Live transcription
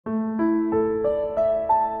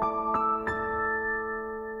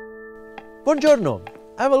Buongiorno!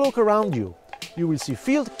 Have a look around you. You will see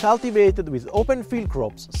fields cultivated with open field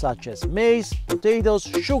crops such as maize, potatoes,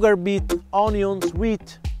 sugar beet, onions,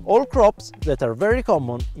 wheat, all crops that are very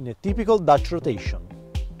common in a typical Dutch rotation.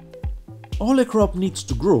 All a crop needs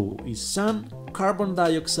to grow is sun, carbon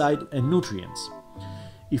dioxide and nutrients.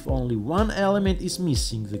 If only one element is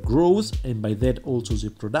missing, the growth and by that also the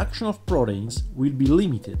production of proteins will be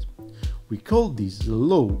limited. We call this the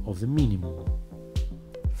law of the minimum.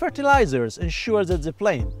 Fertilizers ensure that the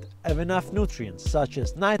plant have enough nutrients such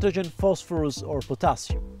as nitrogen, phosphorus or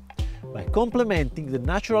potassium, by complementing the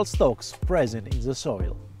natural stocks present in the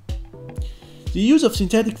soil. The use of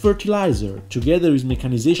synthetic fertilizer, together with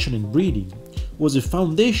mechanization and breeding, was the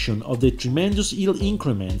foundation of the tremendous yield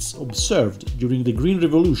increments observed during the Green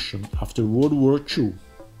Revolution after World War II.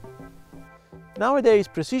 Nowadays,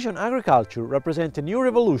 precision agriculture represents a new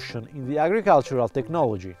revolution in the agricultural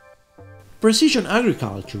technology. Precision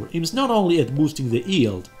agriculture aims not only at boosting the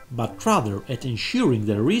yield, but rather at ensuring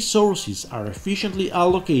that resources are efficiently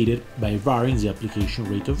allocated by varying the application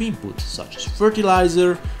rate of inputs, such as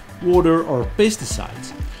fertilizer, water or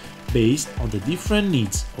pesticides, based on the different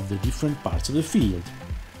needs of the different parts of the field.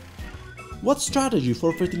 What strategy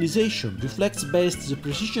for fertilization reflects best the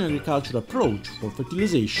precision agriculture approach for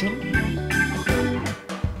fertilization?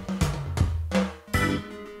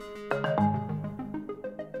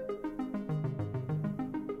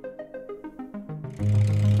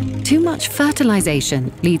 Too much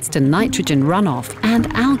fertilization leads to nitrogen runoff and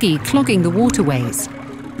algae clogging the waterways.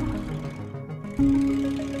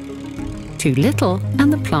 Too little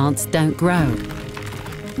and the plants don't grow.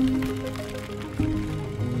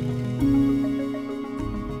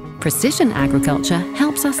 Precision agriculture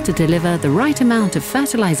helps us to deliver the right amount of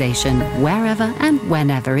fertilization wherever and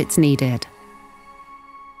whenever it's needed.